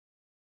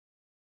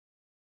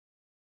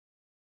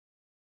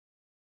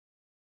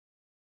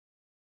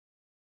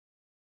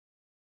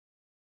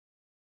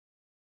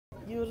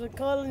You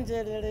recall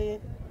Nzhelele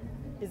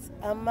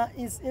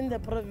is in the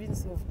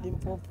province of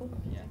Limpopo,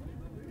 Yeah.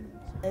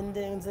 and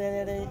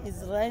Nzhelele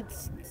is right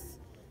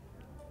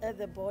at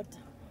the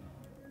border.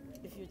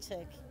 If you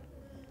check,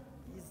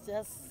 it's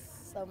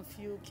just some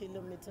few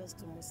kilometers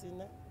to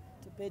Musina,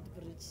 to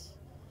Bedbridge.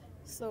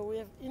 So we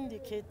have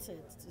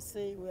indicated to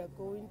say we are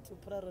going to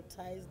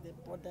prioritize the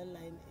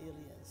borderline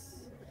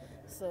areas.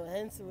 So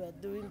hence we are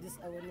doing this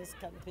awareness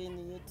campaign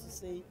here to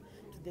say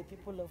to the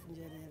people of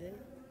Nzhelele,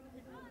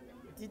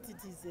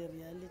 DTT is a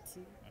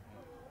reality.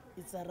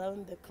 It's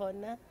around the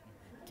corner.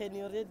 Can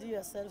you ready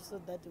yourself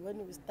so that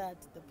when we start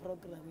the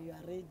program, you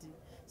are ready?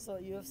 So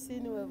you have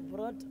seen we have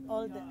brought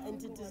all the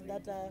entities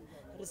that are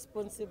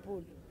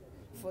responsible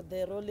for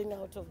the rolling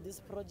out of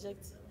this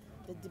project.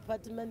 The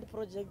department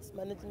project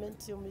management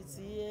team is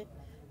here,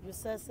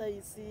 USASA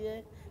is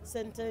here,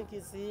 Centenk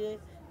is here,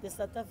 the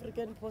South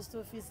African Post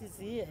Office is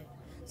here.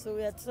 So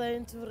we are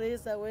trying to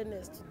raise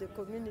awareness to the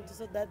community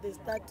so that they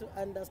start to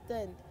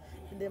understand,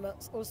 and they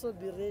must also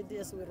be ready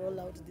as we roll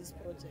out this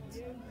project.